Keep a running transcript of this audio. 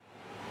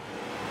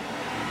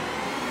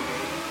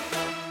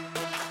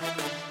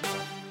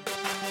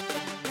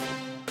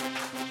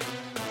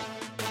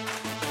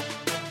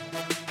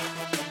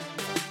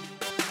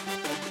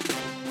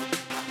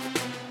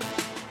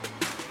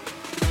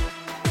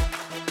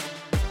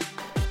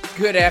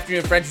Good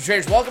afternoon, friends and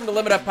traders. Welcome to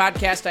Limit Up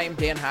Podcast. I am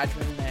Dan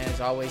Hodgman,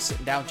 as always,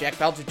 sitting down with Jack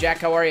Belcher. Jack,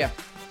 how are you?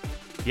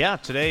 Yeah,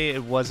 today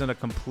it wasn't a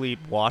complete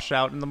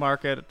washout in the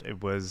market.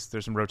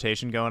 There's some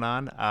rotation going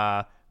on,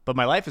 but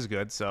my life is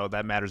good, so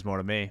that matters more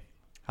to me.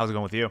 How's it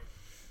going with you?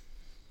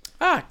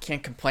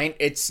 Can't complain.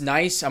 It's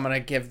nice. I'm gonna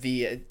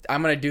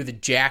do the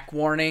Jack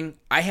warning.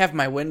 I have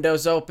my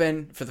windows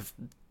open for the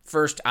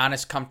first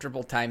honest,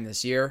 comfortable time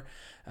this year.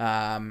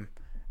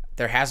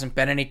 There hasn't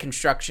been any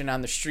construction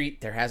on the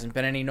street. There hasn't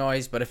been any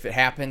noise, but if it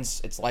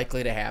happens, it's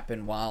likely to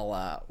happen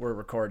while we're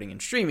recording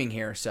and streaming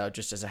here. So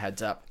just as a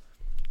heads up.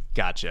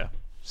 Gotcha.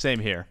 Same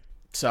here.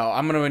 So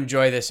I'm going to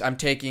enjoy this. I'm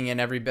taking in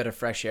every bit of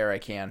fresh air I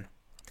can.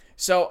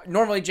 So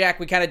normally,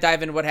 Jack, we kind of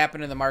dive into what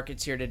happened in the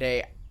markets here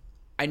today.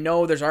 I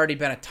know there's already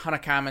been a ton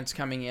of comments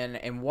coming in,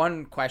 and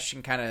one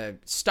question kind of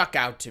stuck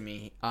out to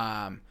me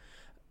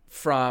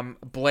from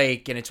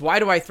Blake, and it's, why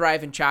do I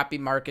thrive in choppy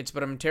markets,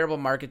 but I'm in terrible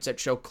markets that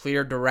show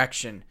clear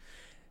direction?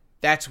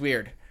 That's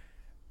weird.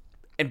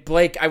 And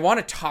Blake, I want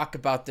to talk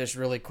about this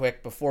really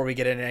quick before we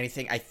get into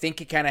anything. I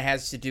think it kind of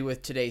has to do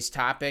with today's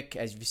topic.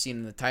 As you've seen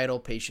in the title,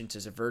 patience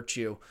is a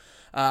virtue.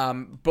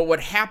 But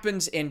what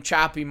happens in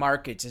choppy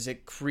markets is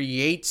it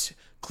creates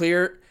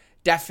clear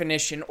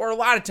definition, or a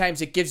lot of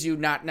times it gives you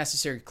not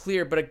necessarily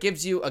clear, but it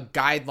gives you a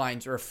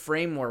guidelines or a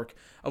framework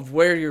of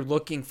where you're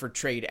looking for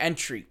trade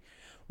entry.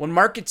 When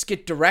markets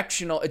get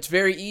directional, it's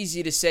very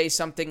easy to say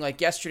something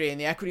like yesterday in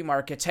the equity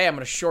markets, hey, I'm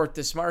going to short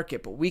this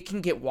market, but we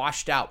can get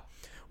washed out.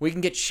 We can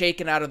get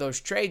shaken out of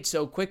those trades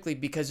so quickly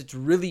because it's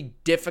really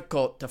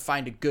difficult to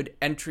find a good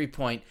entry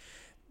point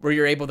where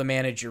you're able to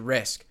manage your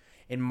risk.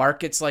 In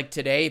markets like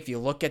today, if you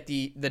look at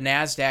the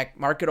NASDAQ,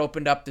 market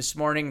opened up this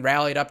morning,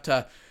 rallied up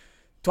to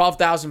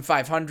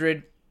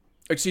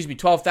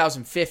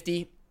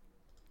 12,050,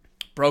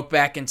 broke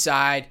back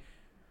inside,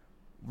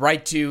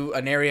 right to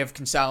an area of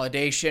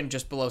consolidation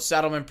just below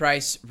settlement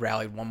price,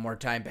 rallied one more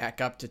time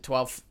back up to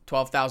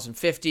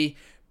 12,050,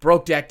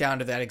 broke back down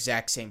to that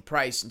exact same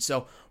price. And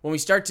so when we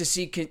start to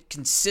see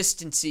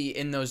consistency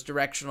in those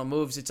directional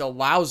moves, it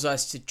allows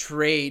us to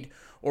trade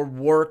or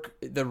work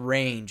the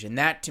range. And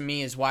that to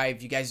me is why,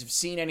 if you guys have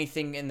seen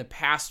anything in the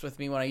past with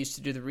me when I used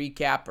to do the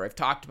recap, or I've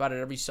talked about it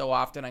every so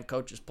often on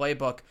Coach's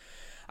Playbook,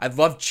 I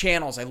love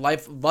channels. I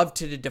love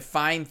to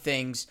define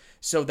things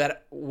so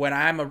that when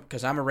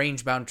because I'm a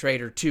range-bound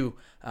trader too,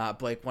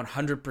 Blake,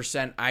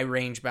 100% I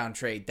range-bound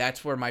trade.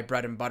 That's where my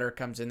bread and butter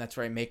comes in. That's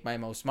where I make my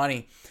most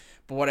money.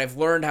 But what I've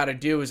learned how to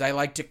do is I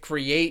like to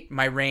create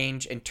my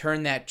range and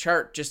turn that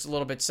chart just a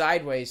little bit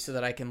sideways so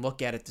that I can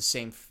look at it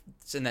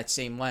in that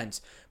same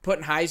lens.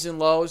 Putting highs and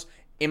lows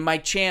in my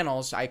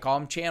channels, I call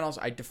them channels.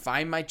 I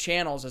define my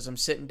channels as I'm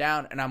sitting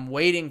down, and I'm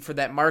waiting for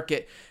that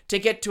market to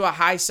get to a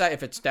high side.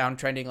 If it's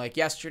downtrending like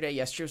yesterday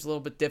was a little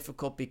bit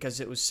difficult because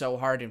it was so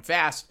hard and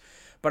fast,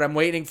 but I'm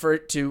waiting for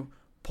it to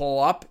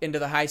pull up into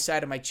the high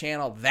side of my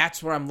channel.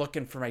 That's where I'm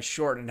looking for my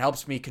short, and it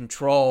helps me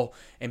control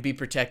and be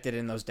protected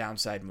in those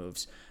downside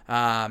moves.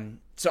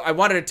 So I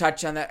wanted to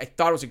touch on that. I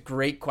thought it was a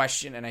great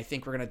question, and I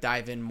think we're going to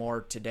dive in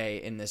more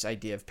today in this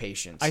idea of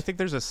patience. I think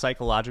there's a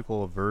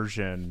psychological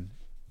aversion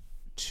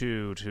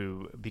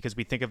to because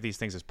we think of these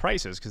things as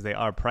prices, because they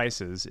are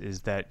prices,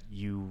 is that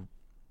you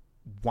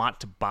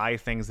want to buy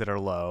things that are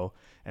low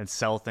and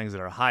sell things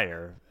that are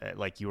higher,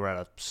 like you were at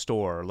a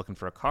store looking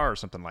for a car or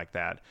something like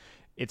that.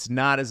 It's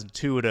not as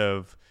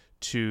intuitive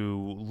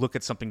to look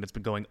at something that's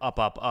been going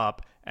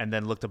up, and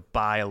then look to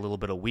buy a little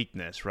bit of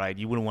weakness, right?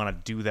 You wouldn't want to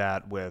do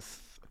that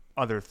with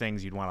other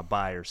things you'd want to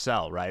buy or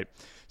sell, right?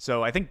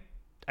 So I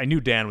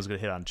knew Dan was going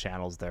to hit on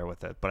channels there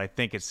with it, but I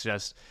think it's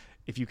just,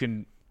 if you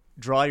can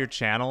draw your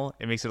channel,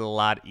 it makes it a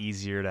lot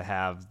easier to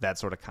have that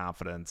sort of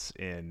confidence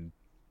in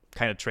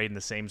kind of trading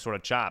the same sort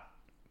of chop.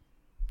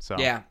 So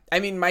yeah, I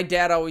mean, my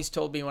dad always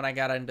told me when I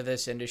got into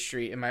this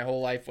industry in my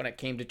whole life, when it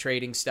came to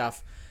trading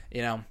stuff,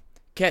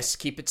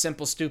 keep it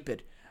simple,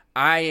 stupid.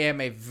 I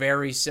am a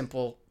very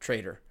simple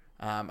trader.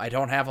 I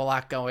don't have a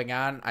lot going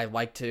on. I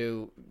like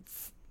to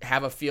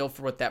have a feel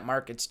for what that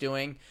market's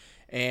doing,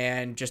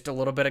 and just a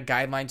little bit of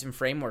guidelines and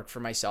framework for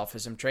myself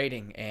as I'm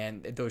trading.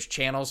 And those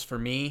channels for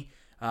me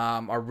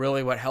are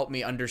really what help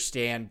me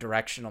understand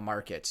directional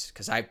markets,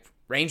 because I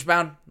range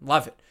bound,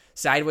 love it.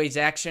 Sideways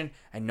action,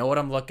 I know what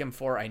I'm looking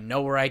for. I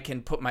know where I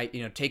can put my,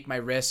 take my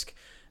risk.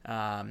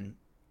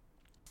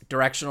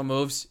 Directional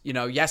moves,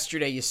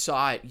 yesterday you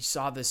saw it. You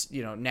saw this,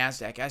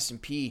 NASDAQ,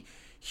 S&P,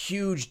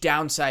 huge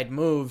downside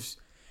moves,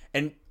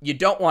 and you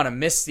don't want to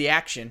miss the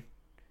action.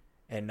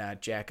 And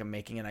Jack, I'm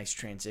making a nice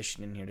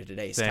transition in here to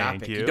today's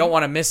topic. You don't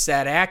want to miss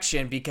that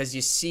action because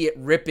you see it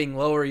ripping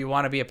lower. You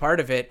want to be a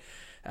part of it.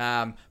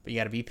 But you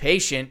got to be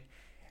patient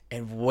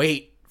and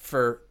wait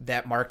for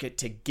that market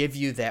to give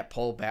you that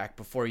pullback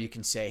before you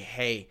can say,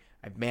 hey,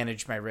 I've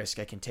managed my risk.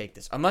 I can take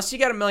this. Unless you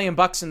got $1 million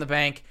in the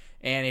bank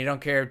and you don't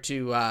care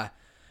to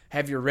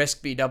have your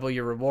risk be double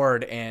your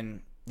reward,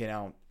 and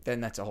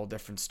then that's a whole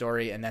different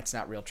story, and that's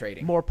not real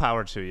trading. More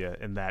power to you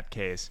in that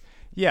case.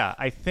 Yeah,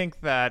 I think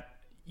that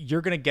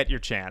you're going to get your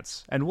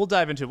chance. And we'll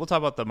talk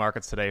about the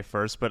markets today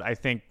first, but I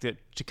think that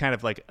to kind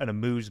of like an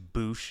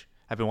amuse-bouche,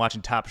 I've been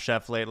watching Top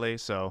Chef lately,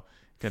 so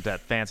got that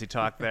fancy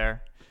talk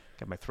there.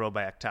 Got my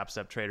throwback Top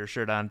Step Trader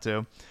shirt on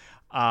too.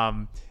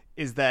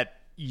 Is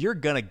that you're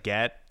gonna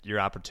get your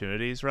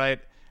opportunities, right?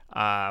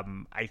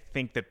 I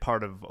think that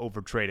part of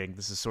overtrading,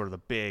 this is sort of the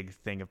big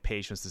thing of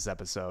patience this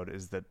episode,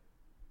 is that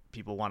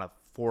people want to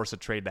force a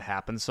trade to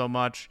happen so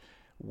much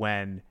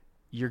when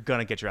you're going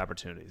to get your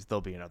opportunities.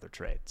 There'll be another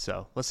trade.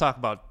 So let's talk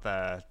about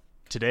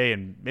today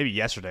and maybe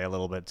yesterday a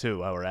little bit too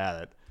while we're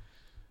at it.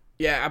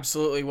 Yeah,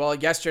 absolutely. Well,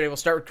 yesterday, we'll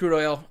start with crude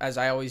oil, as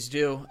I always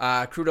do.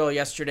 Crude oil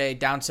yesterday,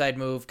 downside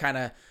move, kind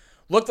of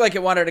looked like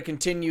it wanted to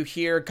continue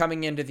here.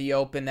 Coming into the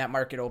open, that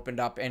market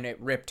opened up and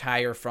it ripped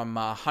higher from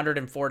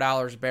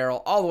 $104 a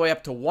barrel all the way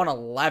up to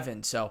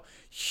 $111. So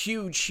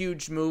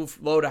huge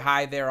move, low to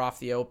high there off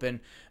the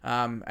open.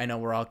 I know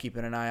we're all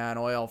keeping an eye on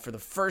oil. For the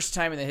first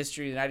time in the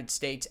history of the United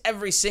States,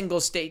 every single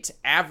state's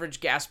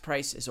average gas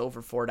price is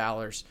over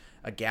 $4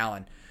 a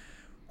gallon.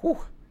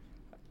 Whew.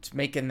 It's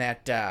making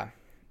that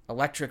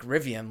electric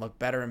Rivian look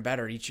better and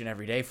better each and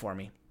every day for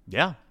me.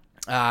 Yeah.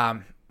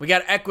 We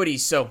got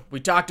equities, so we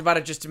talked about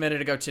it just a minute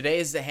ago. Today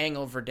is the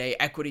hangover day.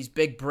 Equities,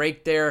 big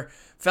break there.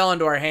 Fell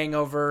into our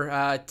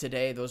hangover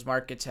today. Those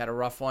markets had a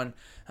rough one,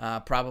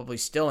 probably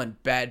still in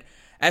bed.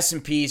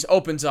 S&P's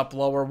opens up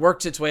lower,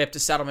 works its way up to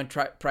settlement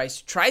price,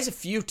 tries a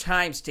few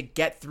times to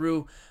get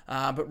through,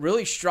 but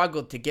really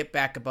struggled to get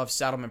back above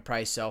settlement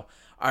price. So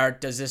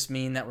does this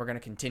mean that we're going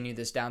to continue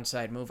this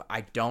downside move?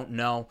 I don't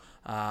know,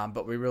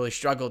 but we really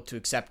struggled to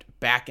accept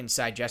back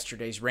inside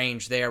yesterday's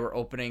range there. We're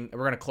going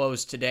to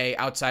close today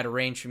outside of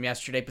range from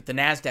yesterday, but the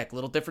NASDAQ,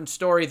 little different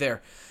story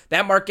there.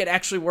 That market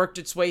actually worked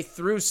its way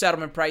through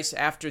settlement price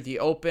after the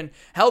open,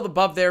 held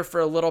above there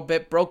for a little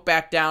bit, broke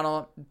back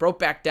down,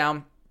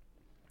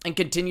 and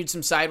continued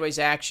some sideways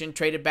action,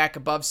 traded back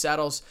above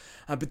settles.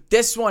 But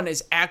this one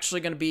is actually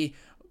going to be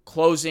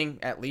closing,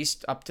 at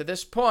least up to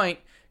this point,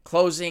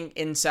 closing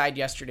inside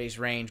yesterday's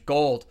range.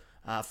 Gold,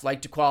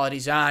 flight to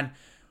quality's on.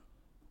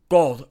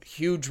 Gold,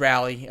 huge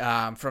rally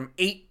from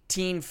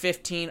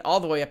 1815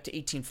 all the way up to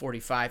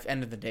 1845.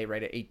 End of the day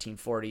right at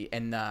 1840.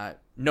 And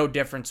no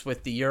difference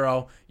with the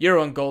euro.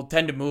 Euro and gold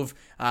tend to move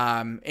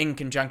in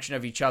conjunction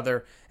of each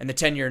other. And the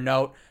 10-year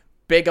note,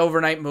 big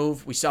overnight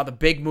move. We saw the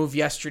big move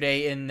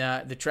yesterday in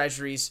the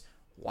treasuries.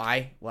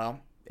 Why? Well,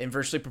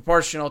 inversely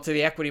proportional to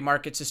the equity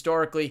markets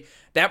historically.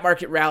 That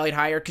market rallied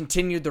higher,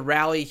 continued the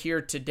rally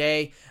here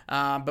today,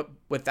 but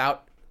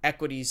without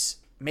equities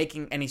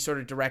making any sort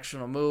of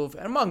directional move.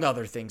 And among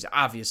other things,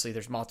 obviously,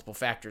 there's multiple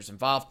factors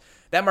involved.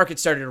 That market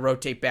started to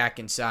rotate back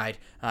inside.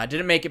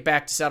 Didn't make it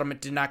back to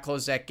settlement, did not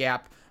close that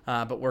gap,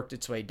 but worked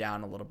its way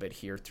down a little bit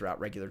here throughout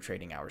regular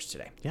trading hours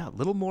today. Yeah, a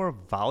little more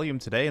volume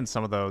today in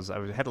some of those. I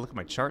had to look at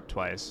my chart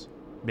twice.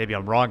 Maybe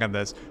I'm wrong on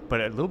this, but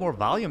a little more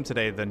volume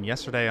today than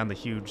yesterday on the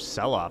huge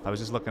sell-off. I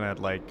was just looking at,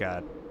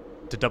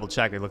 to double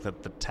check, I looked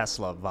at the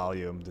Tesla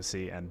volume to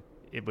see, and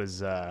it was,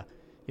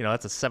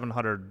 that's a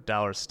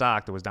 $700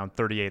 stock that was down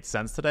 38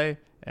 cents today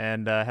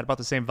and had about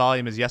the same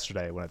volume as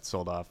yesterday when it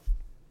sold off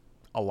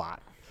a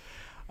lot.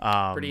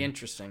 Pretty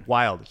interesting.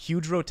 Wild.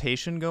 Huge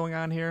rotation going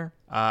on here.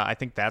 I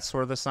think that's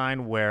sort of the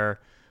sign where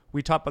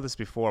we talked about this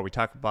before. We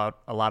talked about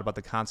a lot about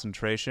the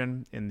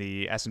concentration in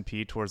the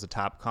S&P towards the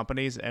top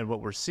companies. And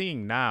what we're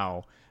seeing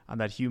now on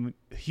that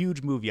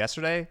huge move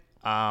yesterday,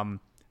 the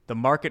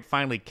market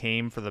finally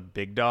came for the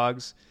big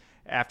dogs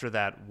after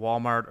that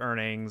Walmart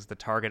earnings, the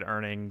Target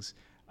earnings.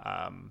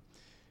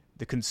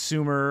 The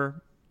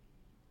consumer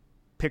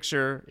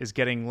picture is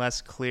getting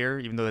less clear,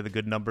 even though they had a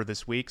good number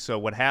this week. So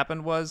what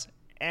happened was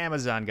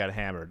Amazon got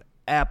hammered,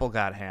 Apple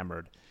got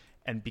hammered,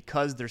 and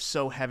because they're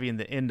so heavy in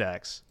the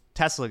index,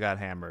 Tesla got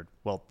hammered.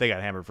 Well, they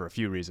got hammered for a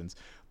few reasons,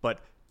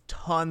 but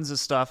tons of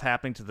stuff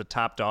happening to the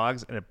top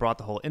dogs, and it brought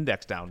the whole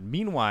index down.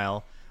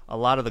 Meanwhile, a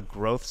lot of the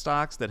growth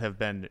stocks that have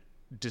been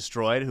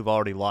destroyed, who've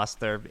already lost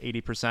their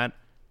 80%,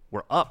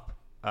 were up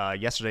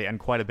yesterday and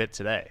quite a bit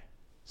today.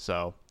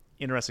 So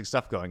interesting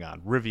stuff going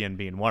on. Rivian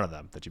being one of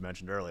them that you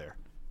mentioned earlier.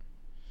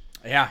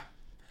 Yeah.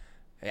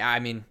 I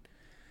mean,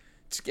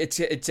 it's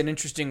an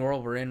interesting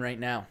world we're in right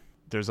now.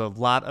 There's a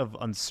lot of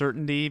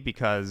uncertainty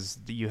because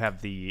you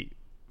have the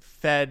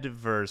Fed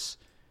versus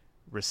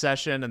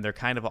recession, and they're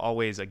kind of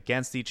always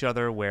against each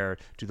other. Where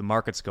do the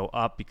markets go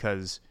up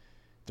because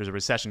there's a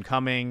recession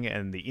coming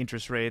and the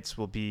interest rates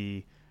will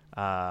be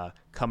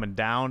coming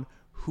down?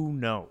 Who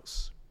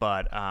knows?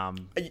 But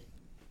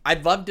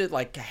I'd love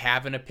to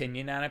have an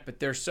opinion on it, but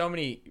there's so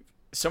many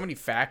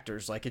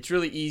factors. It's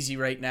really easy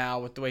right now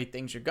with the way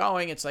things are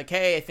going. It's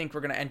hey, I think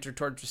we're going to enter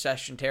towards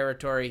recession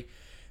territory,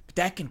 but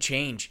that can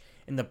change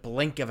in the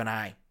blink of an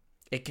eye.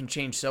 It can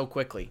change so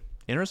quickly.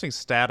 Interesting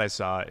stat I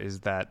saw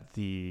is that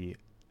the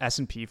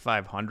S&P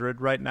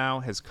 500 right now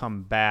has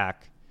come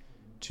back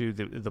to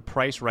the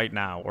price right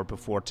now or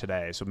before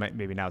today, so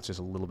maybe now it's just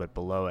a little bit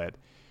below it,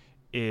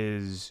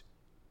 is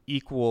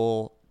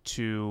equal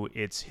to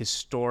its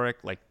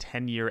historic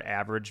 10-year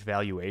average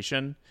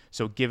valuation.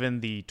 So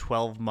given the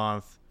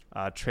 12-month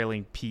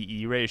trailing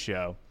PE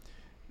ratio,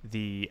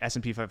 the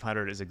S&P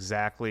 500 is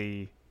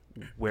exactly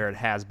where it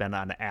has been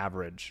on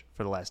average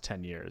for the last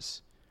 10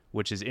 years,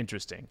 which is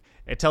interesting.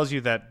 It tells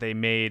you that they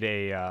made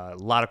a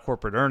lot of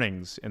corporate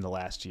earnings in the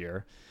last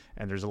year,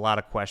 and there's a lot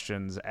of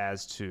questions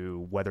as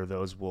to whether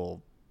those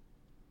will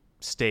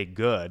stay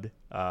good.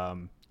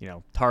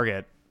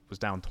 Target was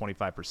down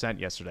 25%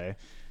 yesterday.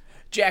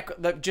 Jack,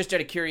 just out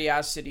of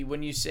curiosity,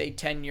 when you say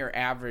 10-year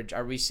average,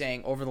 are we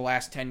saying over the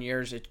last 10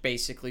 years it's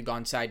basically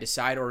gone side to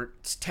side, or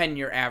it's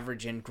 10-year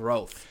average in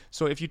growth?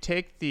 So if you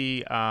take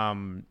the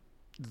trailing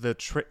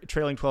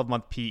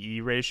 12-month PE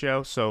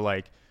ratio, so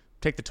like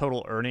take the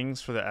total earnings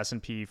for the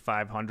S&P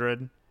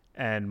 500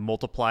 and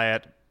multiply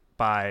it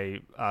by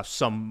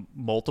some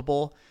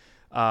multiple,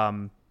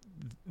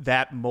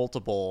 that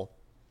multiple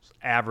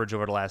average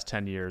over the last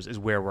 10 years is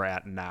where we're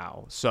at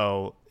now.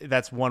 So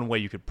that's one way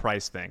you could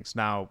price things.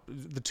 Now,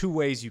 the two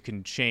ways you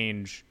can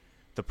change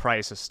the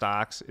price of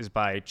stocks is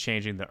by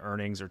changing the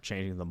earnings or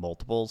changing the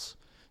multiples.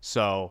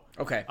 So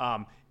okay,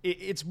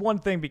 it's one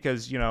thing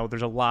because,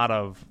 there's a lot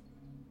of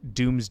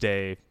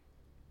doomsday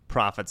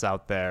prophets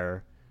out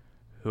there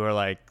who are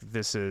like,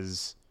 this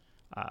is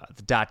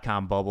the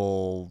dot-com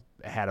bubble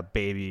had a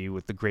baby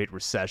with the Great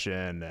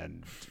Recession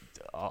and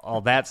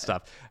all that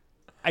stuff.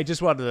 I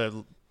just wanted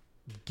to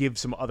give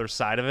some other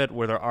side of it,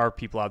 where there are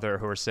people out there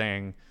who are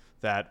saying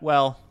that,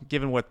 well,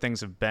 given what things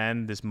have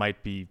been, this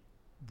might be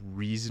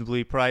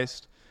reasonably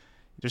priced.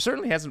 There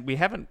certainly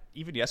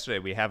even yesterday,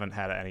 we haven't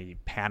had any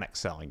panic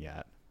selling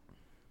yet,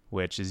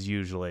 which is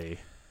usually...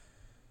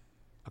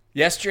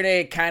 Yesterday,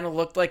 it kind of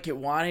looked like it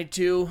wanted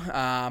to,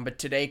 but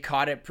today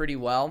caught it pretty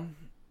well.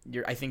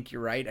 I think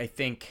you're right. I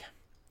think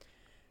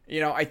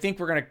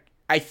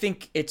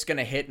it's going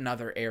to hit in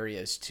other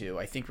areas too.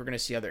 I think we're going to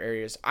see other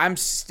areas. I'm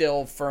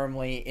still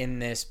firmly in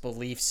this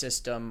belief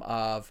system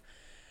of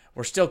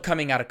we're still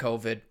coming out of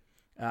COVID.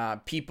 A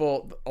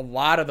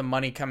lot of the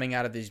money coming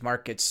out of these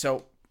markets.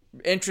 So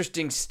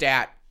interesting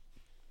stat,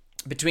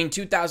 between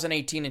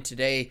 2018 and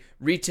today,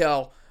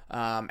 retail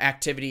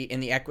activity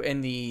in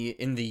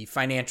the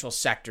financial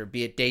sector,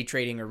 be it day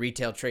trading or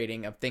retail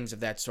trading of things of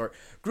that sort,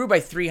 grew by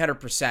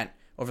 300%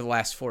 over the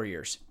last 4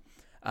 years.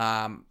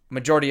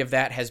 Majority of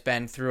that has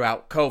been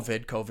throughout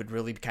COVID. COVID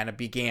really kind of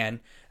began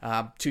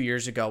 2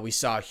 years ago. We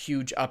saw a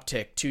huge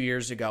uptick 2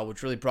 years ago,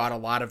 which really brought a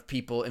lot of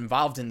people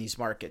involved in these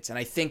markets. And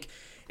I think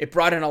it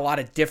brought in a lot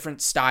of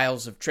different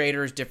styles of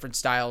traders, different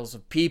styles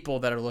of people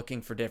that are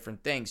looking for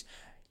different things.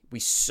 We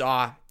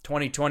saw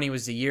 2020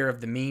 was the year of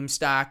the meme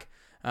stock.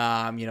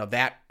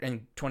 That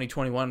in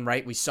 2021,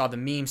 right? We saw the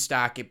meme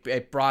stock.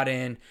 It brought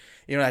in,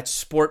 that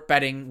sport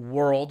betting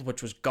world,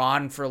 which was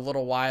gone for a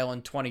little while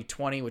in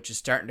 2020, which is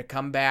starting to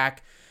come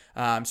back.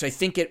 So I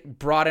think it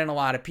brought in a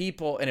lot of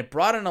people, and it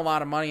brought in a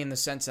lot of money in the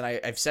sense that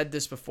I've said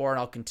this before, and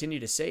I'll continue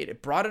to say it.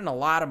 It brought in a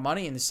lot of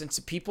money in the sense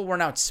that people were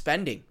not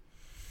spending.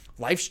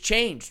 Life's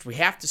changed. We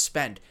have to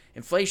spend.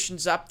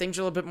 Inflation's up. Things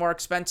are a little bit more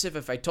expensive.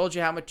 If I told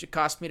you how much it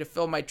cost me to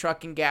fill my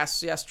truck and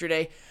gas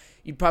yesterday,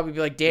 you'd probably be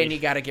like, Dan, you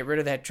got to get rid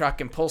of that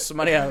truck and pull some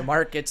money out of the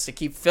markets to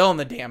keep filling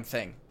the damn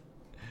thing.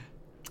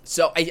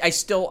 So I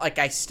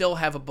still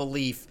have a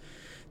belief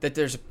that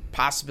there's a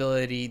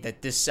possibility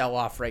that this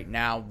sell-off right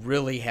now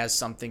really has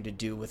something to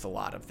do with a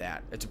lot of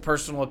that. It's a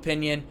personal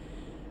opinion.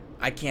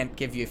 I can't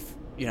give you,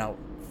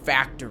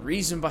 fact or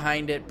reason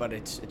behind it, but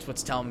it's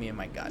what's telling me in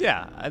my gut.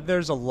 Yeah,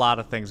 there's a lot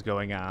of things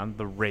going on.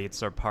 The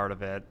rates are part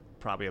of it,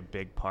 probably a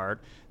big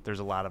part. There's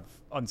a lot of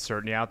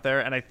uncertainty out there,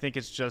 and I think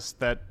it's just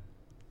that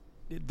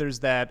there's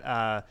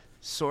that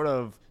sort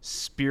of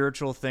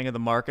spiritual thing of the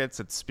markets.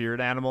 It's spirit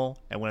animal,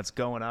 and when it's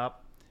going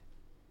up,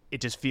 it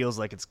just feels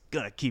like it's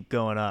going to keep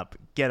going up.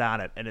 Get on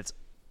it. And it's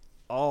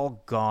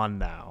all gone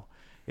now.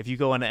 If you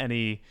go on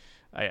any,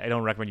 I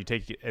don't recommend you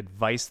take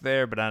advice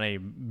there, but on a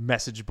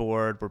message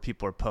board where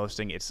people are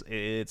posting,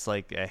 it's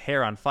like a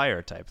hair on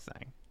fire type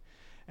thing.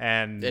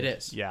 And it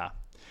is. Yeah.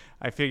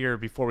 I figure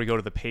before we go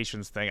to the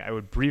patience thing, I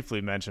would briefly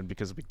mention,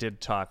 because we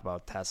did talk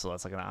about Tesla.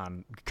 It's like an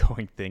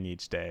ongoing thing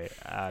each day.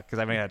 Because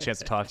I haven't had a chance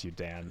to talk to you,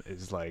 Dan,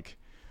 is like,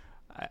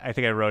 I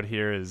think I wrote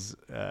here is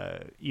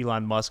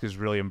Elon Musk is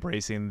really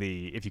embracing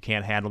the "if you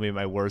can't handle me at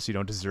my worst, you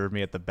don't deserve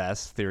me at the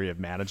best" theory of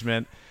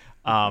management.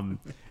 I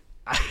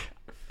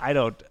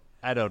don't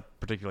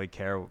particularly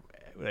care what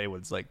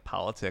anyone's like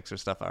politics or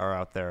stuff are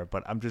out there,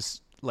 but I'm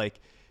just like,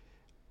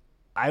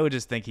 I would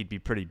just think he'd be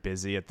pretty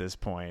busy at this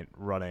point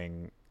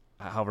running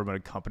however many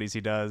companies he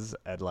does,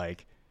 and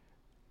like,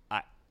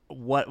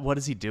 what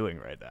is he doing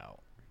right now?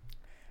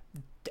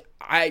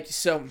 I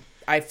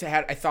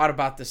thought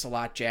about this a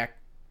lot, Jack.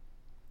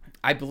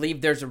 I believe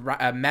there's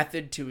a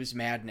method to his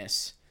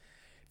madness.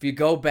 If you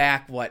go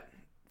back,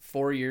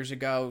 4 years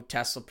ago,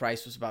 Tesla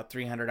price was about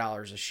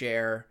 $300 a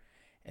share.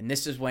 And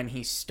this is when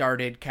he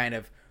started kind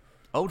of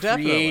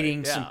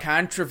creating some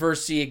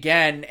controversy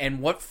again.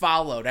 And what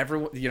followed?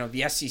 Everyone,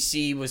 the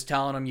SEC was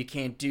telling him you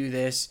can't do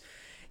this.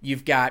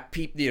 You've got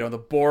people, the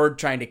board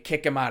trying to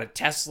kick him out of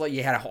Tesla.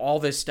 You had all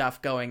this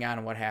stuff going on.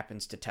 And what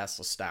happens to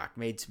Tesla stock?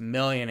 Made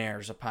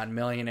millionaires upon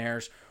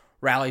millionaires,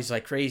 rallies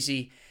like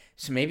crazy.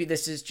 So maybe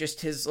this is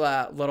just his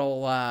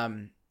little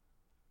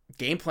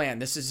game plan.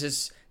 This is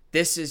his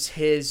this is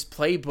his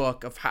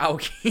playbook of how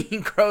he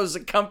grows a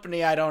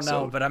company. I don't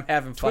know, but I'm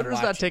having fun Twitter's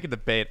watching. not taking the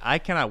bait. I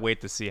cannot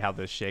wait to see how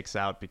this shakes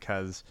out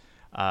because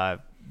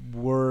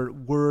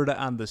word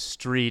on the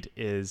street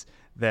is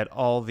that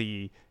all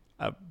the,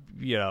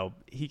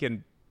 he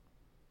can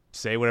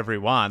say whatever he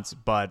wants,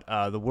 but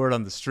the word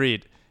on the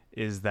street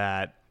is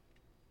that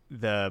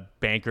the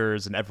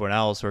bankers and everyone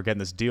else who are getting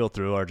this deal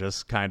through are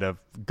just kind of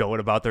going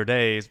about their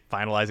days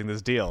finalizing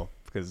this deal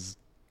because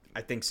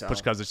I think so.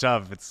 push comes to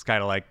shove, it's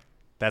kind of like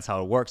that's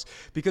how it works.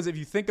 Because if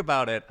you think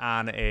about it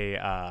on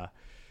a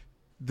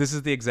this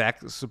is the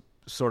exact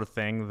sort of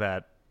thing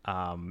that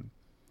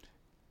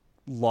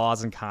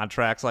laws and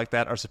contracts like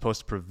that are supposed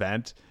to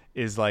prevent,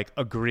 is like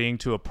agreeing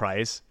to a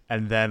price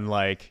and then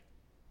like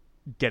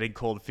getting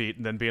cold feet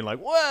and then being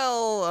like,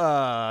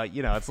 well,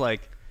 it's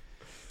like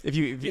if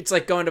you it's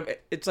like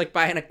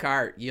buying a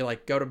car. You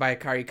like go to buy a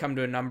car, you come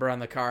to a number on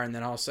the car, and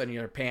then all of a sudden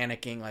you're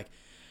panicking like,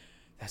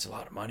 that's a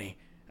lot of money.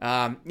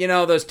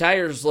 Those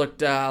tires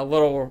looked a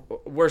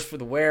little worse for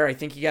the wear. I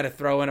think you got to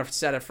throw in a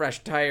set of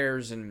fresh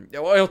tires and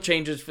oil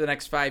changes for the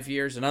next 5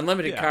 years and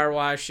unlimited car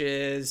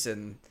washes.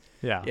 And,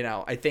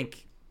 I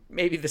think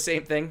maybe the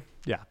same thing.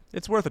 Yeah,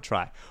 it's worth a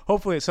try.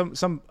 Hopefully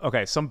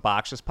some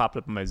box just popped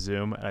up on my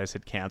Zoom and I just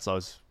hit cancel. I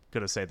was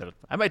going to say that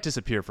I might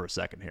disappear for a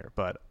second here,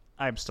 but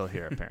I'm still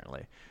here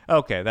apparently.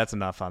 Okay, that's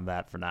enough on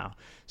that for now.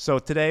 So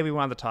today we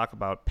wanted to talk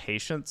about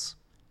patience.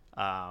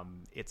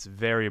 It's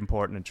very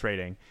important in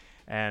trading.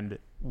 And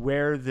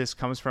where this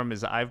comes from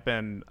is I've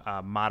been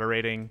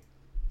moderating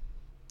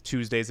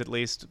Tuesdays at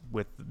least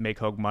with Make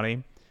Hogue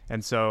Money.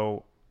 And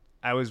so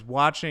I was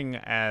watching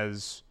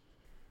as,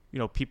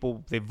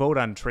 people, they vote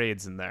on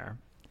trades in there.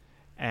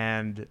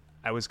 And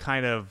I was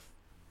kind of,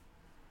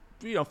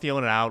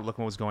 feeling it out,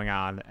 looking what was going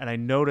on. And I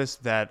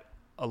noticed that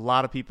a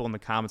lot of people in the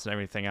comments and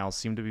everything else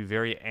seem to be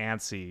very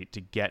antsy to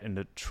get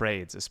into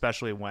trades,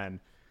 especially when,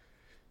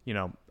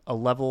 a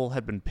level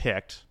had been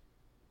picked.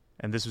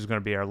 And this was going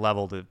to be our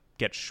level to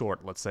get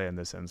short, let's say in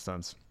this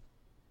instance.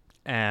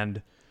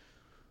 And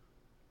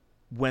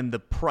when the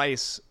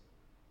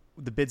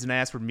bids and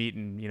asks were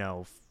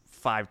meeting,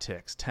 5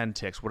 ticks, 10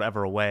 ticks,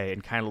 whatever away,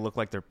 and kind of look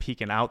like they're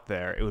peeking out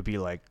there, it would be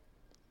like,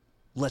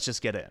 let's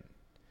just get in.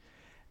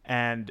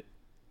 And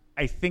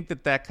I think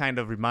that kind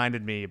of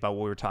reminded me about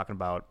what we were talking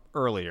about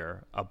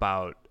earlier,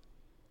 about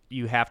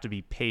you have to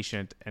be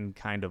patient and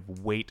kind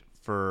of wait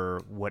for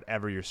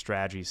whatever your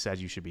strategy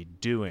says you should be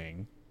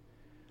doing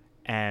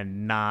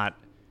and not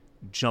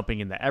jumping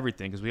into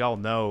everything, because we all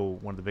know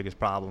one of the biggest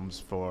problems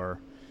for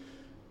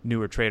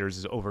newer traders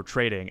is over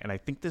trading, and I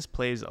think this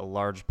plays a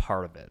large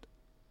part of it,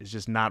 is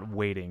just not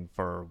waiting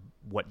for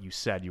what you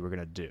said you were going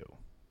to do.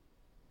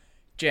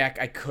 Jack,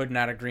 I could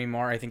not agree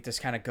more. I think this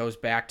kind of goes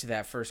back to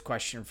that first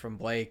question from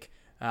Blake.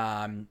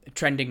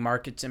 Trending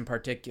markets in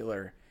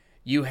particular.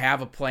 You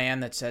have a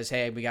plan that says,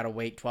 hey, we got to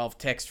wait 12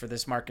 ticks for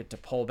this market to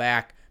pull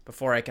back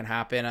before I can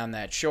hop in on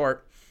that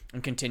short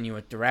and continue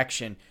with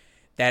direction.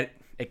 That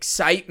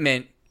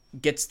excitement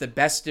gets the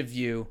best of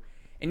you,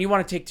 and you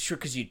want to take the short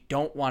because you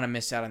don't want to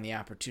miss out on the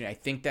opportunity. I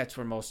think that's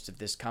where most of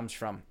this comes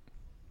from.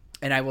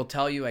 And I will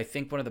tell you, I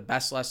think one of the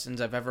best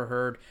lessons I've ever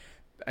heard,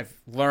 I've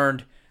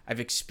learned, I've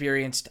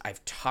experienced,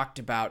 I've talked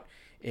about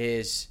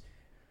is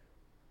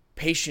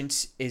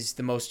patience is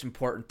the most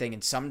important thing.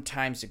 And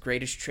sometimes the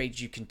greatest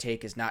trades you can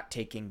take is not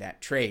taking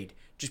that trade.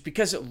 Just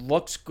because it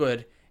looks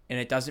good and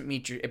it doesn't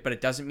meet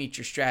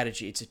your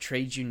strategy, it's a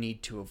trade you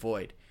need to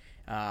avoid.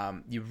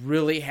 You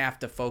really have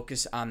to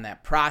focus on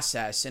that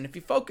process. And if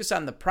you focus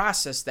on the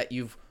process that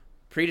you've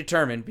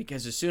predetermined,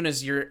 because as soon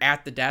as you're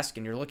at the desk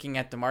and you're looking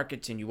at the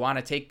markets and you want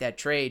to take that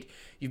trade,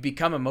 you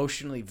become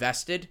emotionally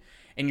vested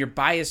and your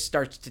bias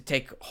starts to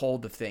take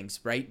hold of things,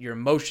 right? Your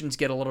emotions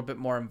get a little bit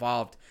more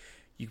involved.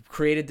 You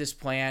created this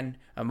plan,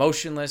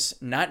 emotionless,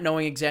 not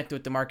knowing exactly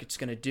what the market's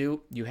going to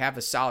do. You have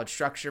a solid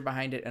structure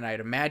behind it, and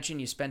I'd imagine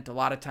you spent a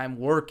lot of time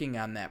working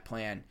on that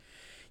plan.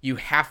 You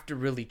have to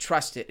really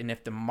trust it, and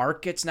if the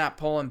market's not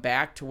pulling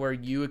back to where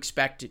you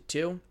expect it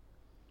to,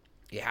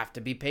 you have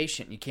to be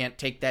patient. You can't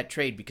take that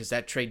trade because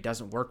that trade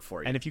doesn't work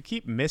for you. And if you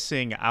keep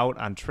missing out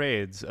on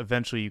trades,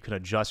 eventually you can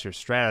adjust your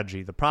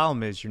strategy. The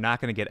problem is you're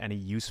not going to get any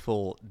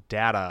useful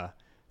data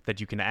that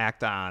you can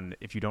act on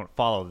if you don't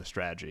follow the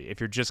strategy. If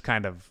you're just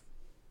kind of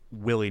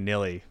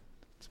willy-nilly,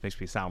 this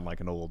makes me sound like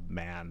an old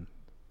man,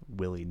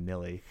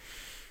 willy-nilly.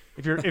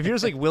 If you're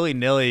just like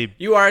willy-nilly,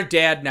 you are a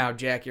dad now,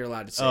 Jack. You're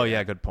allowed to say. Oh that.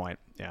 Yeah, good point.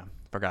 Yeah,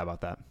 forgot about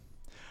that.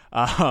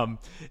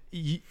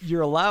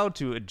 You're allowed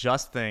to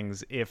adjust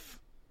things if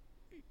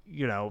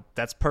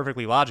that's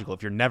perfectly logical.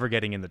 If you're never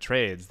getting in the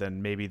trades,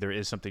 then maybe there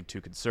is something too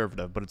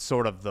conservative. But it's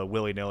sort of the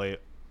willy-nilly.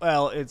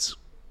 Well, it's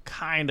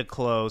kind of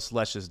close.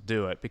 Let's just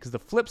do it. Because the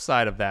flip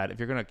side of that, if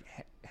you're going to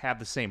have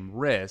the same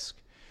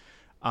risk,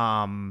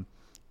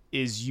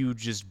 is you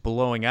just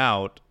blowing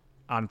out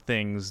on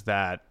things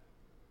that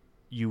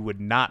you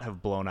would not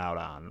have blown out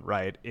on,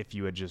 right, if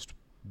you had just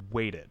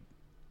waited.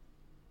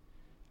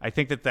 I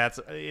think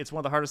it's one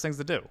of the hardest things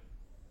to do.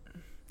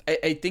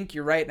 I think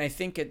you're right, and I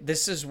think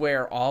this is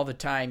where all the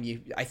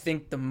time I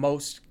think the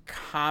most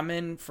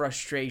common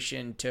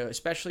frustration to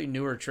especially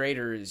newer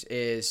traders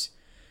is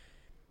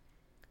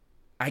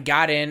I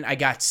got in, I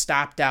got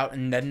stopped out,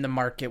 and then the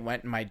market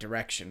went in my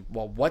direction.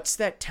 Well, what's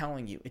that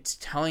telling you? It's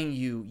telling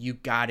you you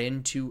got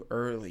in too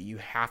early. You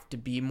have to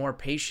be more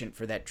patient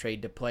for that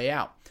trade to play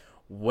out.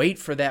 Wait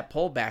for that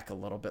pullback a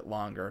little bit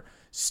longer.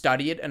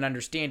 Study it and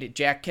understand it.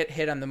 Jack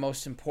hit on the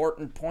most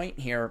important point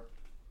here,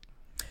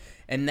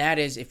 and that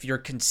is if you're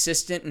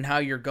consistent in how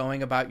you're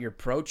going about your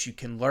approach, you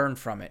can learn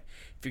from it.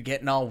 If you're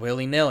getting all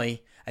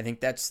willy-nilly, I think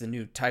that's the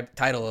new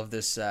title of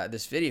this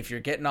video. If you're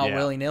getting all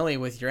willy-nilly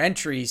with your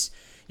entries,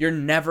 you're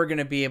never going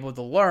to be able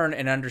to learn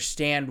and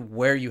understand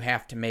where you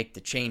have to make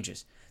the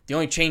changes. The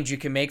only change you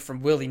can make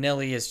from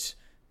willy-nilly is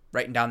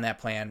writing down that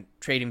plan,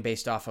 trading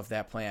based off of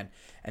that plan,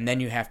 and then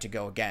you have to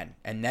go again.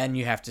 And then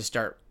you have to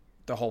start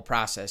the whole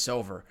process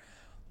over.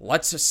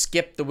 Let's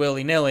skip the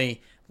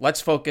willy-nilly.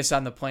 Let's focus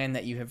on the plan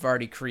that you have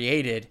already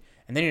created,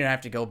 and then you don't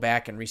have to go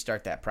back and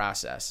restart that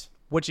process.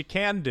 What you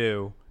can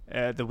do,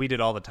 that we did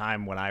all the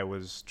time when I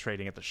was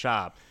trading at the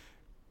shop,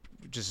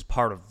 just as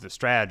part of the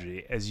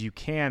strategy, is you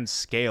can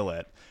scale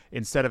it.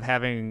 Instead of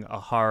having a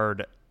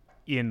hard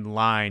in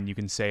line, you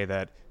can say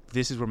that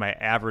this is where my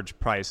average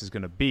price is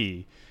going to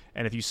be.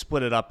 And if you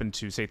split it up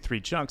into, say,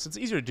 3 chunks, it's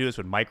easier to do this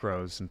with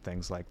micros and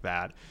things like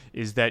that,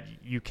 is that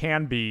you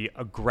can be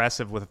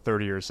aggressive with a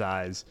 30-year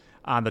size,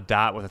 on the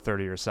dot with a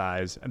 30-year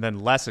size, and then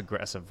less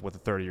aggressive with a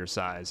 30-year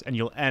size, and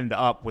you'll end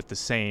up with the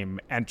same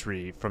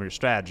entry from your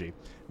strategy.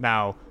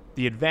 Now,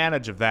 the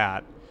advantage of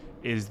that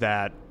is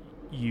that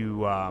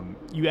you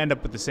end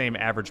up with the same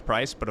average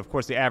price, but of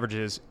course the average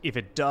is if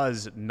it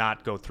does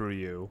not go through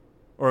you,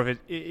 or if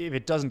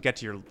it doesn't get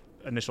to your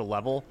initial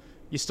level,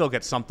 you still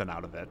get something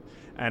out of it.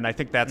 And I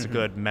think that's a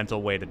good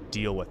mental way to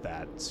deal with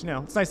that. It's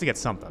nice to get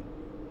something.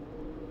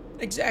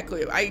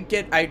 Exactly.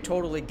 I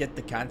totally get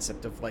the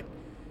concept of like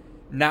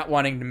not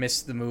wanting to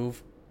miss the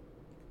move.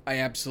 I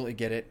absolutely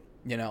get it.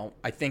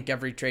 I think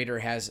every trader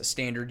has a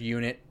standard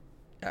unit.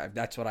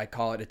 That's what I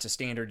call it. It's a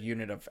standard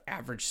unit of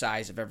average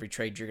size of every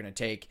trade you're going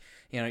to take.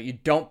 You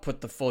don't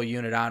put the full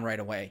unit on right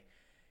away.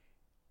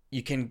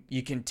 You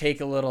can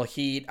take a little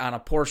heat on a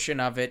portion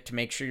of it to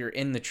make sure you're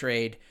in the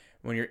trade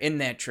when you're in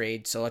that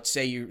trade. So let's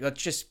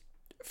just,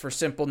 for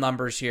simple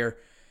numbers here,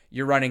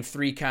 you're running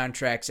 3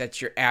 contracts.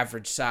 That's your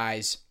average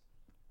size.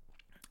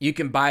 You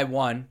can buy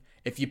one.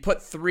 If you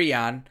put 3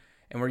 on,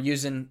 and we're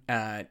using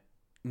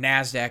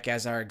NASDAQ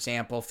as our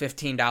example,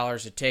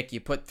 $15 a tick,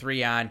 you put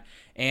 3 on,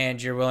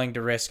 and you're willing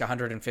to risk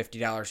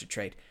 $150 a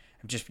trade.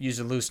 I'm just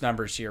using loose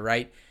numbers here,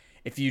 right?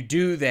 If you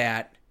do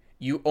that,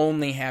 you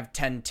only have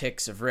 10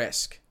 ticks of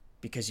risk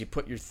because you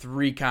put your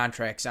 3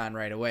 contracts on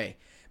right away.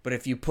 But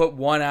if you put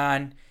 1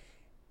 on,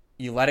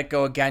 you let it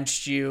go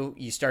against you,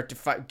 you start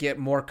to get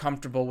more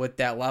comfortable with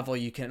that level,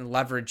 you can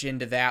leverage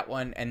into that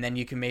one, and then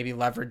you can maybe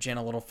leverage in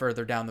a little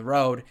further down the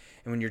road.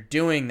 And when you're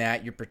doing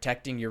that, you're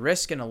protecting your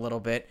risk in a little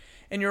bit,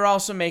 and you're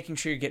also making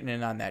sure you're getting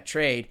in on that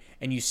trade,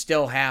 and you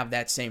still have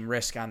that same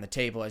risk on the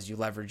table as you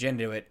leverage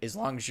into it, as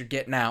long as you're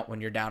getting out when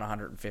you're down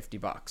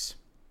 $150.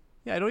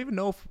 Yeah, I don't even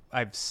know if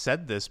I've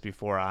said this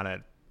before on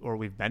it, or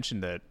we've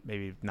mentioned it,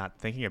 maybe not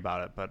thinking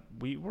about it, but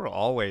we were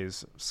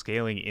always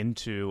scaling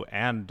into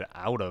and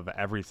out of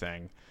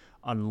everything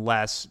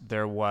unless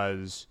there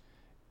was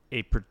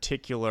a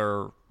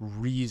particular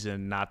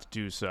reason not to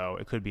do so.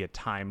 It could be a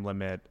time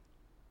limit.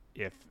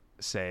 If,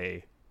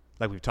 say,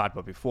 like we've talked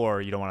about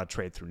before, you don't want to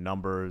trade through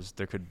numbers.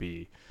 There could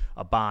be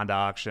a bond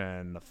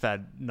auction, a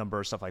Fed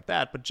number, stuff like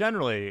that. But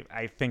generally,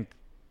 I think,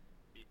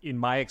 in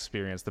my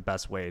experience, the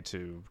best way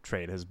to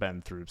trade has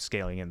been through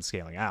scaling in,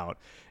 scaling out.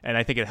 And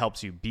I think it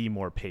helps you be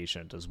more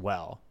patient as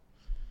well.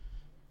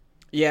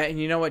 Yeah, and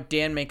you know what?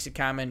 Dan makes a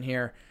comment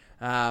here.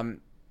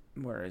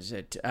 Where is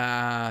it?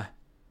 If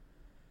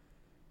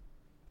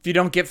you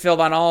don't get filled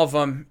on all of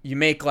them, you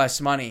make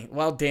less money.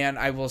 Well, Dan,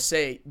 I will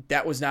say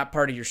that was not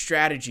part of your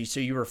strategy,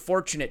 so you were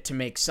fortunate to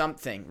make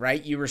something,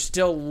 right? You were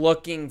still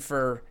looking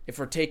for, if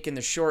we're taking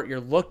the short, you're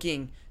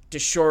looking to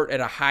short at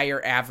a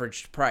higher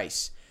average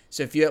price.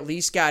 So if you at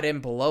least got in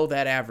below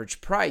that average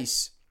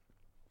price,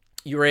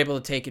 you were able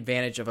to take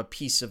advantage of a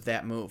piece of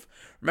that move.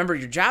 Remember,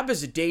 your job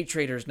as a day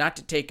trader is not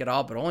to take it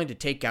all, but only to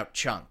take out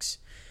chunks.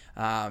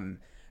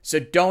 So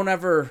don't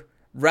ever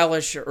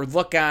relish or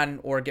look on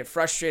or get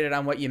frustrated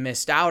on what you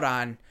missed out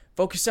on.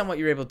 Focus on what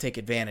you're able to take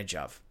advantage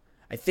of.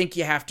 I think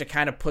you have to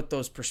kind of put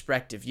those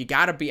perspective. You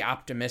got to be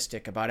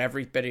optimistic about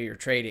every bit of your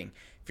trading.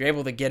 If you're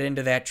able to get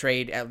into that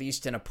trade, at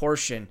least in a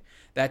portion,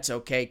 that's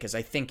okay. Because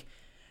I think,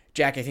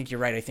 Jack, I think you're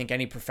right. I think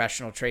any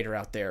professional trader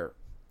out there,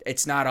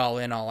 it's not all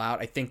in, all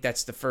out. I think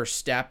that's the first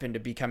step into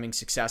becoming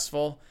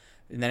successful.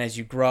 And then as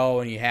you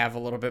grow and you have a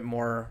little bit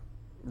more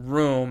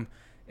room,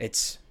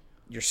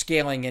 you're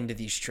scaling into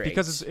these trades.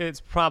 Because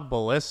it's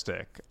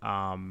probabilistic.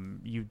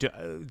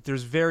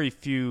 There's very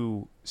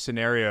few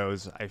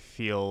scenarios, I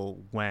feel,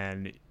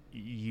 when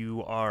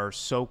you are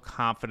so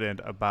confident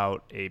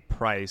about a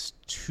price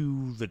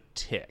to the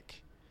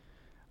tick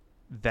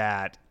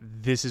that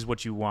this is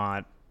what you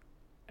want,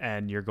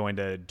 and you're going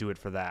to do it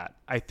for that.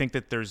 I think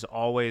that there's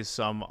always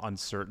some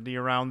uncertainty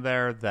around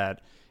there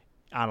that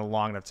on a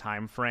long enough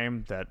time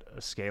frame that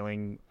a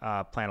scaling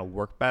plan will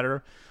work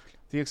better.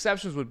 The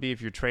exceptions would be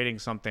if you're trading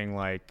something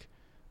like,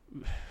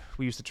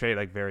 we used to trade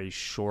like very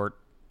short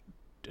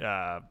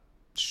end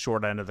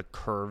of the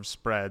curve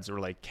spreads or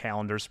like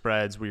calendar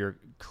spreads where you're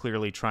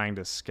clearly trying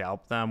to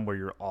scalp them, where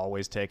you're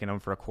always taking them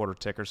for a quarter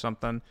tick or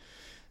something.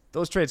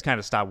 Those trades kind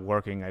of stopped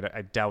working.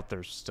 I doubt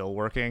they're still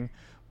working.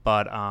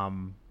 But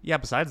yeah,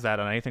 besides that,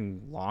 on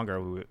anything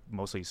longer, we would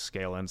mostly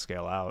scale in,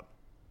 scale out.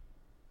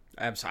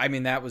 I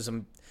mean, that was,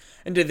 and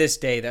to this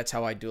day, that's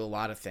how I do a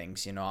lot of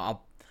things. You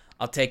know,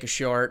 I'll take a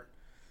short.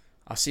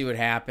 I'll see what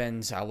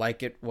happens. I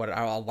like it.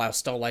 I'll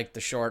still like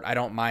the short. I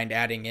don't mind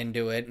adding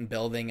into it and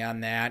building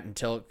on that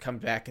until it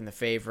comes back in the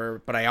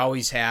favor. But I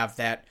always have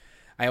that.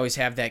 I always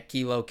have that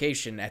key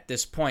location. At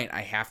this point,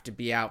 I have to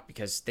be out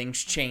because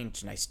things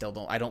change, and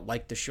I don't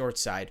like the short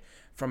side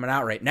from an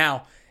outright.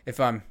 Now, if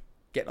I'm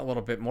getting a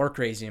little bit more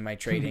crazy in my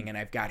trading and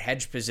I've got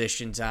hedge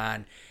positions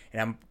on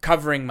and I'm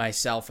covering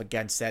myself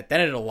against that,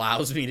 then it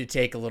allows me to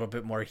take a little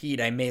bit more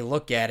heat. I may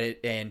look at it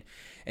and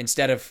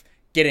instead of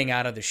getting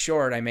out of the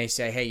short, I may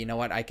say, hey, you know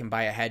what? I can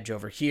buy a hedge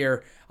over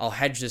here. I'll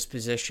hedge this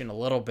position a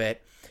little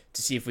bit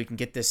to see if we can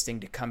get this thing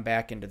to come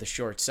back into the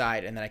short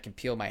side, and then I can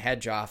peel my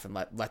hedge off and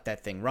let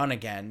that thing run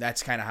again.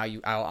 That's kind of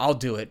how I'll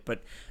do it.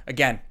 But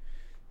again,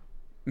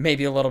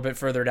 maybe a little bit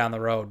further down the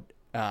road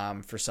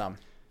for some.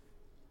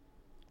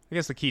 I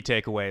guess the key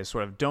takeaway is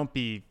sort of don't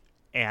be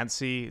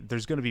antsy.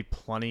 There's going to be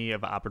plenty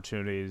of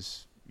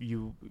opportunities.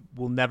 You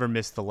will never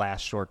miss the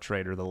last short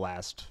trade or the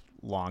last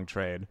long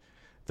trade.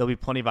 There'll be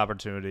plenty of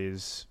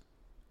opportunities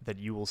that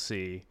you will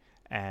see,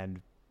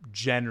 and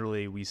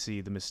generally we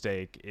see the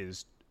mistake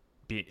is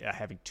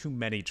having too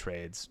many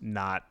trades,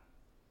 not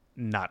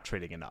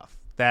trading enough.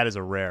 That is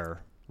a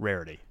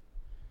rarity.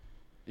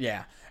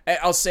 Yeah.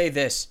 I'll say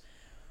this.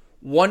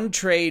 One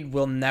trade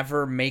will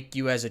never make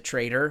you as a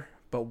trader,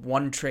 but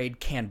one trade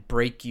can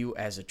break you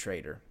as a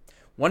trader.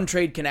 One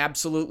trade can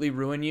absolutely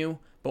ruin you,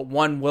 but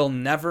one will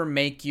never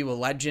make you a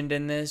legend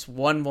in this.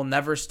 One will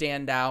never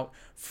stand out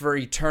for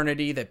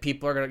eternity that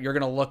you're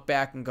going to look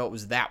back and go, it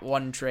was that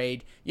one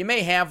trade. You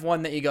may have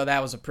one that you go,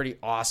 that was a pretty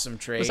awesome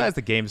trade. Besides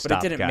the GameStop but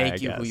it didn't guy,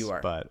 make you I guess, who you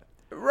are. But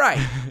right.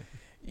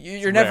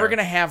 You're never going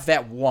to have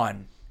that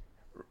one.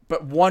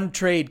 But one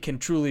trade can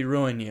truly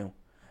ruin you.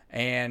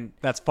 And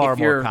that's far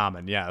more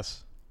common,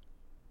 yes.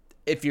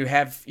 If you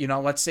have,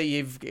 let's say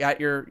you've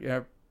got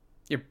you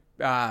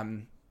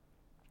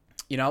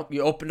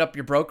opened up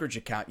your brokerage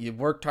account. You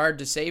worked hard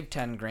to save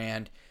 10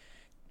 grand.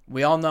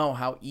 We all know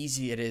how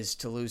easy it is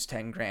to lose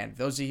 10 grand.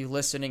 Those of you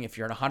listening, if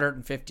you're at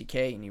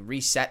 150K and you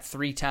reset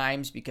 3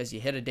 times because you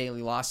hit a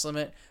daily loss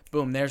limit,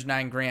 boom, there's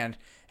 9 grand.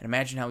 And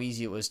imagine how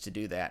easy it was to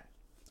do that.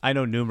 I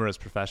know numerous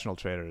professional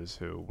traders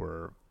who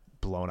were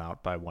blown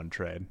out by one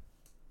trade.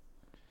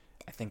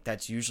 I think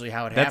that's usually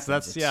how it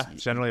happens.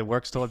 Generally it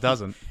works till it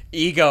doesn't.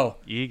 Ego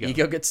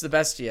gets the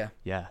best of you.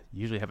 Yeah,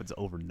 usually happens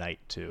overnight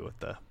too with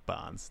the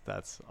bonds.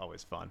 That's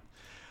always fun.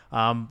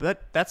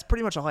 But that's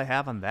pretty much all I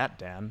have on that,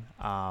 Dan.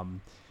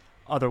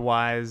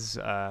 Otherwise,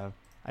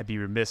 I'd be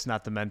remiss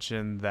not to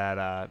mention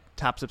that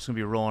Top Step's going to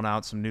be rolling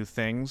out some new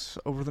things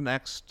over the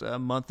next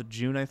month of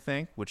June, I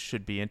think, which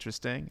should be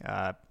interesting.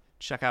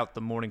 Check out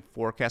the Morning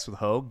Forecast with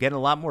Hogue. Getting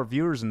a lot more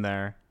viewers in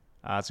there.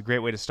 It's a great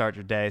way to start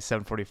your day,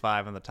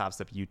 7:45 on the Top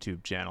Step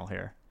YouTube channel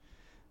here.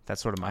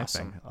 That's sort of my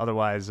thing.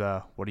 Otherwise,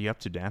 what are you up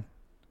to, Dan?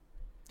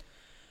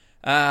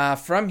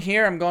 From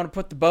here, I'm going to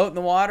put the boat in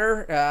the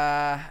water,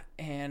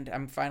 and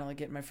I'm finally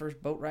getting my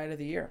first boat ride of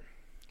the year.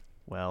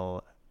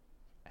 Well,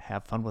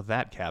 have fun with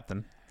that,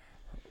 Captain.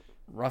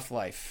 Rough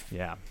life.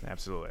 Yeah,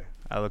 absolutely.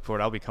 I look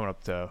forward. I'll be coming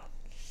up to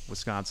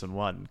Wisconsin, in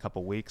a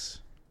couple weeks?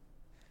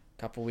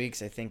 I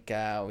think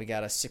we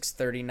got a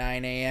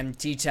 6:39 a.m.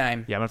 tea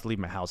time. Yeah, I'm going to have to leave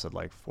my house at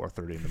like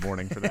 4:30 in the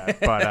morning for that.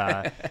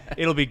 But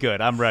it'll be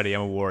good. I'm ready.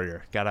 I'm a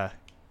warrior.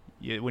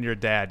 When you're a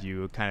dad,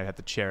 you kind of have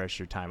to cherish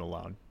your time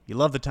alone. You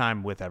love the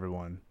time with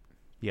everyone.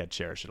 You got to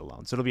cherish it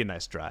alone. So it'll be a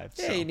nice drive.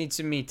 Yeah, you need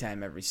some me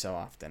time every so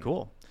often.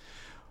 Cool.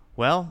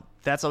 Well,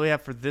 that's all we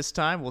have for this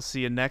time. We'll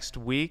see you next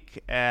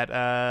week at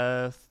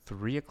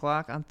 3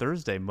 o'clock on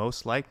Thursday,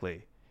 most likely.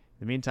 In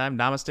the meantime,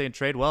 namaste and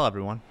trade well,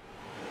 everyone.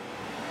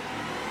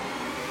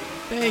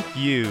 Thank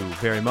you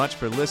very much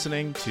for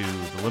listening to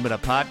the Limit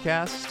Up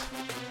podcast.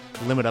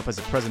 Limit Up is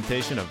a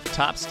presentation of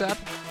Top Step.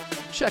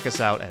 Check us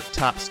out at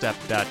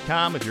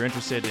topstep.com if you're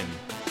interested in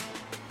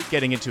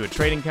getting into a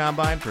trading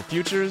combine for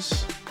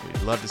futures.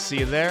 We'd love to see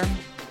you there.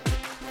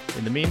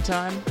 In the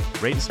meantime,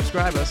 rate and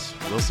subscribe us.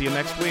 We'll see you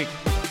next week.